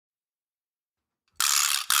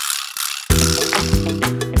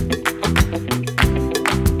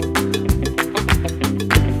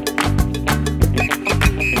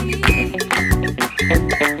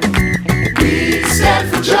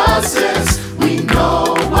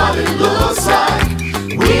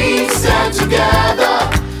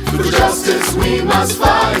we must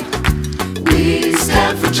fight. We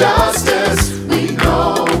stand for justice, we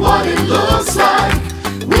know what it looks like.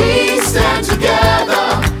 We stand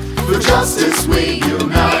together, for justice we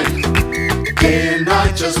unite. Day and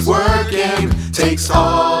night just working, takes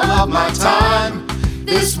all of my time.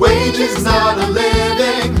 This wage is not a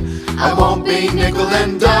living, I won't be nickel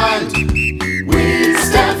and dimed. We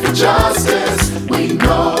stand for justice, we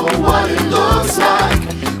know what it looks like.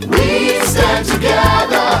 We stand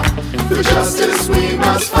together, for justice we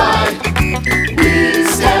must fight. We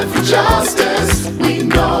stand for justice, we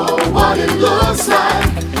know what it looks like.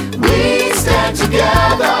 We stand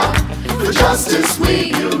together, for justice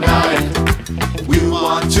we unite. You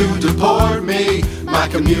want to deport me, my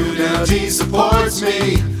community supports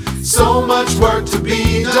me. So much work to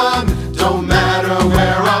be done, don't matter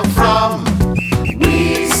where I'm from.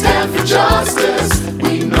 We stand for justice,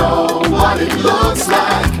 we know what it looks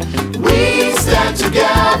like. We stand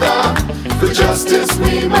together, for justice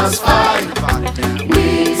we must fight.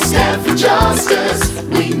 We stand for justice,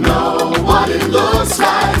 we know what it looks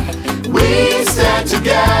like. We stand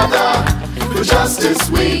together, for justice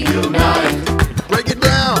we unite. Break it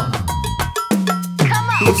down.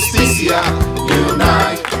 Justicia,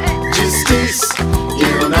 unite. Justice,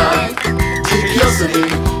 unite. Curiosity,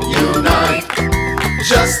 unite.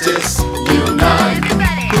 Justice, unite.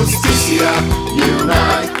 Justicia,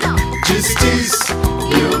 unite. Justice,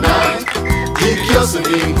 unite.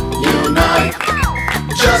 Curiosity, unite.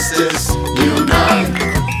 Justice, unite.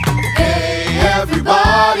 Hey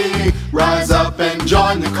everybody, rise up and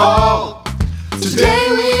join the call. Today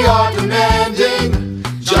we are demanding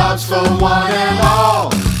jobs for one and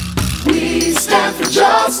all. We stand for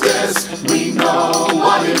justice, we know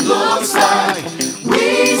what it looks like.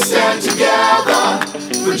 We stand together,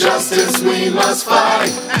 for justice we must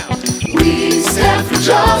fight. We stand for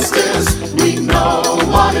justice, we know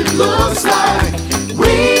what it looks like.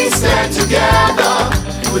 We stand together,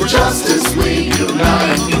 for justice we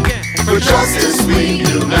unite. For justice we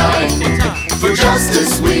unite. For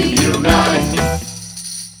justice we unite.